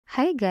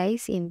Hi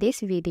guys, in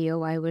this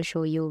video, I will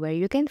show you where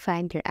you can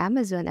find your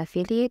Amazon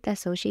Affiliate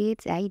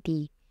Associates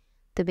ID.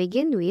 To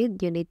begin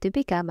with, you need to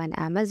become an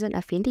Amazon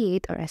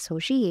Affiliate or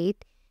Associate.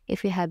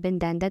 If you haven't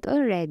done that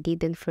already,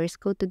 then first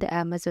go to the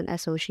Amazon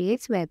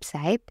Associates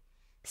website,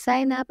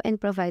 sign up and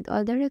provide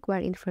all the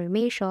required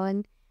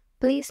information.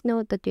 Please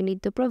note that you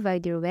need to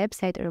provide your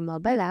website or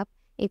mobile app,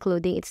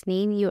 including its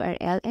name,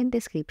 URL, and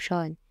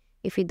description.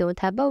 If you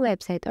don't have a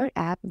website or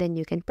app, then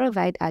you can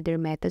provide other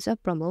methods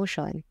of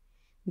promotion.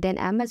 Then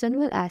Amazon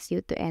will ask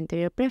you to enter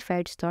your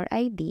preferred store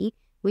ID,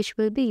 which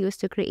will be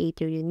used to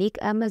create your unique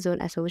Amazon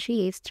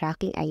Associates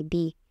tracking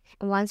ID.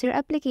 Once your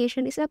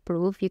application is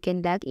approved, you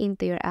can log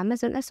into your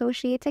Amazon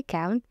Associates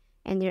account,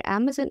 and your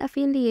Amazon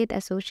Affiliate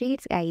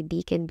Associates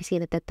ID can be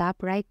seen at the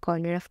top right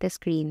corner of the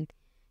screen.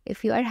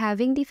 If you are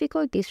having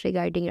difficulties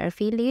regarding your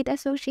Affiliate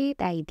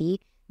Associate ID,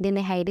 then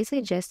I highly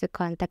suggest to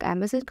contact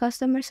Amazon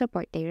customer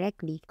support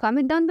directly.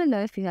 Comment down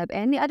below if you have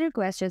any other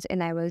questions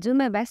and I will do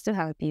my best to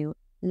help you.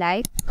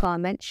 Like,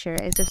 comment, share,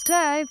 and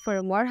subscribe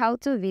for more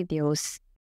how-to videos.